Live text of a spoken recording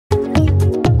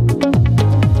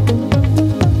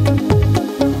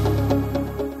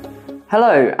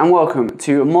Hello and welcome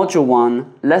to Module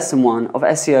 1, Lesson 1 of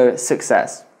SEO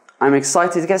Success. I'm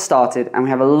excited to get started and we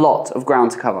have a lot of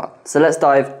ground to cover, so let's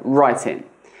dive right in.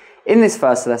 In this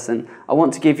first lesson, I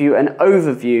want to give you an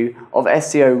overview of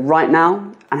SEO right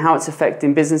now and how it's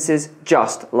affecting businesses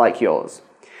just like yours.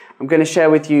 I'm going to share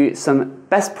with you some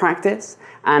best practice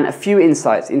and a few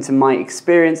insights into my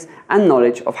experience and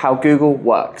knowledge of how Google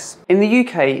works. In the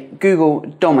UK, Google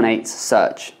dominates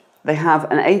search. They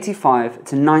have an 85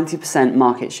 to 90%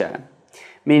 market share,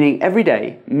 meaning every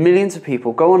day millions of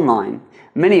people go online,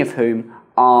 many of whom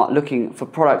are looking for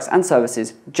products and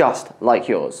services just like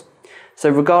yours.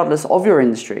 So regardless of your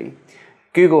industry,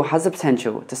 Google has the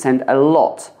potential to send a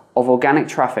lot of organic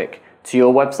traffic to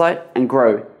your website and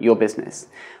grow your business.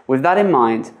 With that in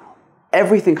mind,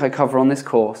 everything I cover on this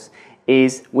course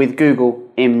is with Google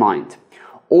in mind.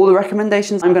 All the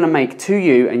recommendations I'm going to make to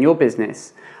you and your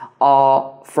business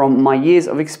are from my years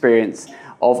of experience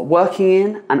of working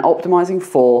in and optimizing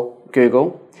for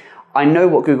Google. I know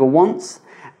what Google wants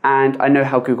and I know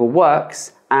how Google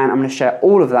works, and I'm going to share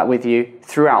all of that with you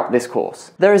throughout this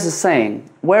course. There is a saying,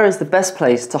 where is the best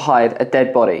place to hide a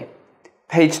dead body?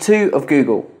 Page 2 of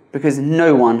Google, because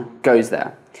no one goes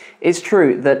there. It's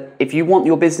true that if you want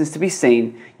your business to be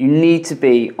seen, you need to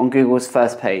be on Google's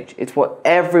first page. It's what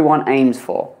everyone aims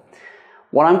for.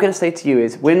 What I'm going to say to you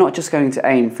is we're not just going to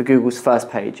aim for Google's first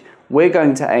page, we're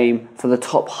going to aim for the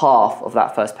top half of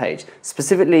that first page,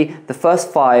 specifically the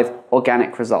first 5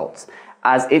 organic results,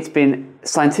 as it's been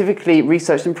scientifically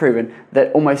researched and proven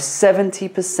that almost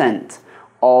 70%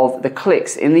 of the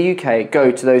clicks in the UK go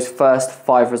to those first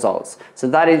 5 results. So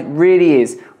that really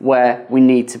is where we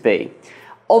need to be.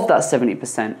 Of that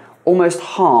 70%, almost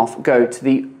half go to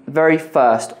the very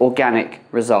first organic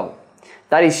result.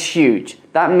 That is huge.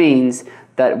 That means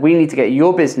that we need to get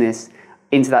your business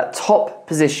into that top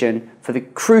position for the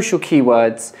crucial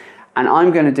keywords, and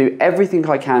I'm going to do everything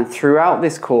I can throughout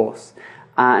this course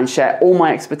and share all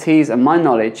my expertise and my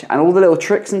knowledge and all the little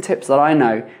tricks and tips that I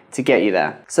know to get you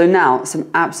there. So now, some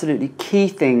absolutely key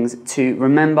things to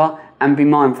remember and be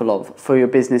mindful of for your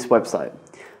business website.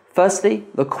 Firstly,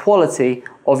 the quality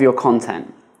of your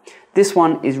content. This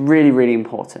one is really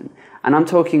important. And I'm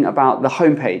talking about the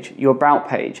homepage, your about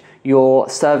page, your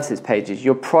services pages,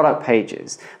 your product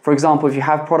pages. For example, if you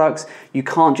have products, you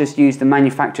can't just use the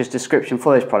manufacturer's description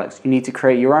for those products. You need to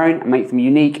create your own and make them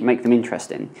unique, make them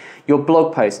interesting. Your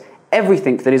blog posts,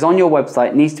 everything that is on your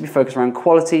website needs to be focused around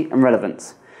quality and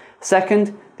relevance.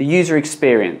 Second, the user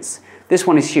experience. This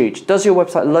one is huge. Does your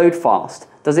website load fast?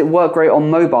 Does it work great on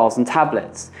mobiles and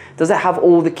tablets? Does it have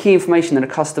all the key information that a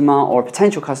customer or a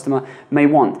potential customer may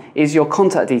want? Is your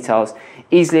contact details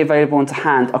easily available and to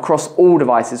hand across all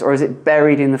devices, or is it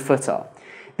buried in the footer?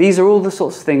 These are all the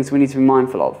sorts of things we need to be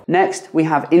mindful of. Next, we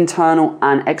have internal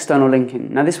and external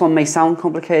linking. Now this one may sound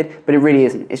complicated, but it really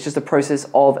isn't. It's just a process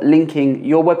of linking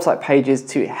your website pages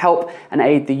to help and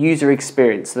aid the user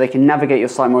experience so they can navigate your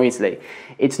site more easily.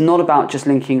 It's not about just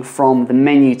linking from the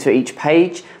menu to each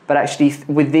page, but actually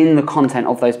within the content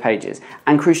of those pages.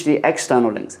 And crucially,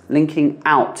 external links, linking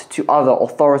out to other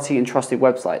authority and trusted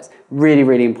websites.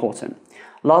 Really important.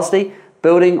 Lastly,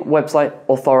 building website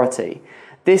authority.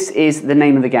 This is the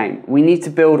name of the game. We need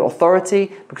to build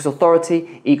authority because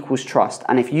authority equals trust.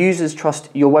 And if users trust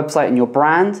your website and your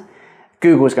brand,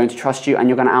 Google is going to trust you and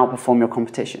you're going to outperform your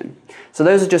competition. So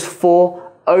those are just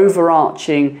 4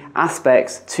 overarching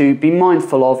aspects to be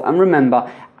mindful of and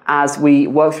remember as we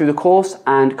work through the course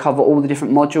and cover all the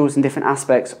different modules and different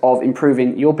aspects of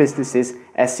improving your business's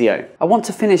SEO. I want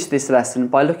to finish this lesson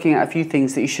by looking at a few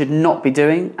things that you should not be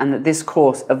doing and that this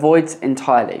course avoids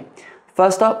entirely.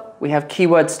 First up, we have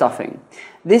keyword stuffing.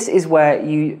 This is where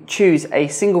you choose a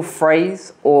single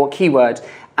phrase or keyword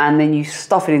and then you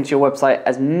stuff it into your website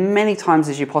as many times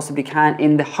as you possibly can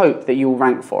in the hope that you will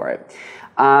rank for it.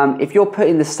 If you're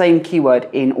putting the same keyword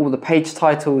in all the page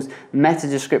titles, meta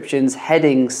descriptions,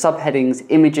 headings, subheadings,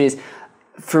 images,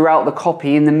 throughout the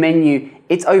copy, in the menu,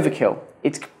 it's overkill.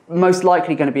 It's most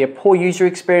likely going to be a poor user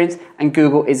experience and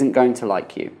Google isn't going to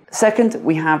like you. Second,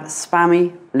 we have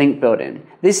spammy link building.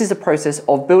 This is a process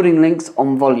of building links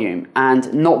on volume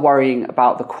and not worrying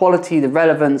about the quality, the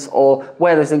relevance, or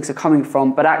where those links are coming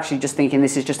from, but actually just thinking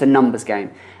this is just a numbers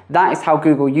game. That is how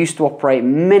Google used to operate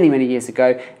many years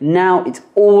ago. Now it's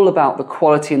all about the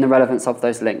quality and the relevance of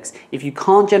those links. If you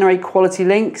can't generate quality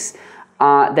links,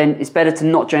 then it's better to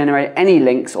not generate any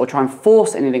links or try and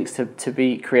force any links to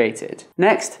be created.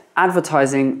 Next,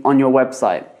 advertising on your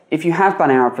website. If you have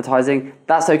banner advertising,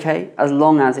 that's okay, as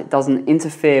long as it doesn't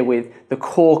interfere with the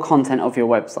core content of your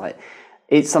website.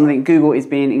 It's something Google is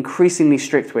being increasingly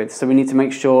strict with, so we need to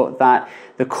make sure that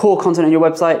the core content on your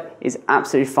website is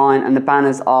absolutely fine and the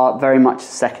banners are very much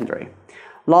secondary.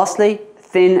 Lastly,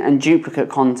 thin and duplicate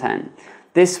content.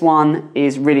 This one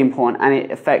is really important and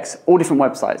it affects all different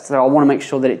websites, so I want to make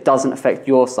sure that it doesn't affect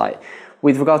your site.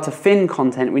 With regard to thin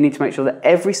content, we need to make sure that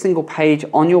every single page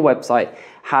on your website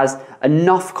has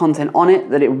enough content on it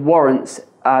that it warrants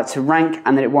to rank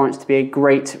and that it warrants to be a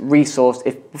great resource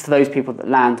for those people that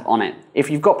land on it. If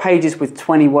you've got pages with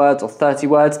 20 words or 30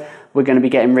 words, we're going to be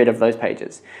getting rid of those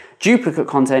pages. Duplicate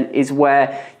content is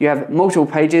where you have multiple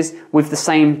pages with the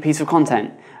same piece of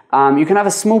content. You can have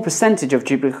a small percentage of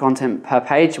duplicate content per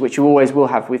page, which you always will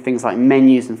have with things like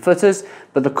menus and footers,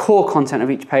 but the core content of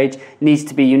each page needs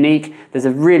to be unique. There's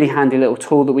a really handy little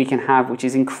tool that we can have, which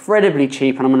is incredibly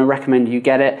cheap, and I'm going to recommend you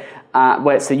get it,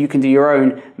 so you can do your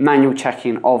own manual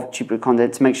checking of duplicate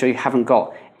content to make sure you haven't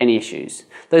got any issues.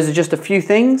 Those are just a few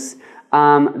things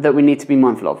that we need to be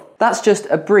mindful of. That's just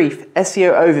a brief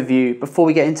SEO overview before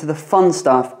we get into the fun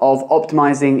stuff of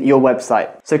optimizing your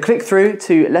website. So click through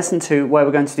to lesson 2, where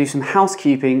we're going to do some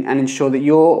housekeeping and ensure that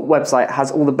your website has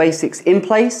all the basics in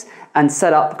place and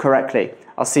set up correctly.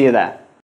 I'll see you there.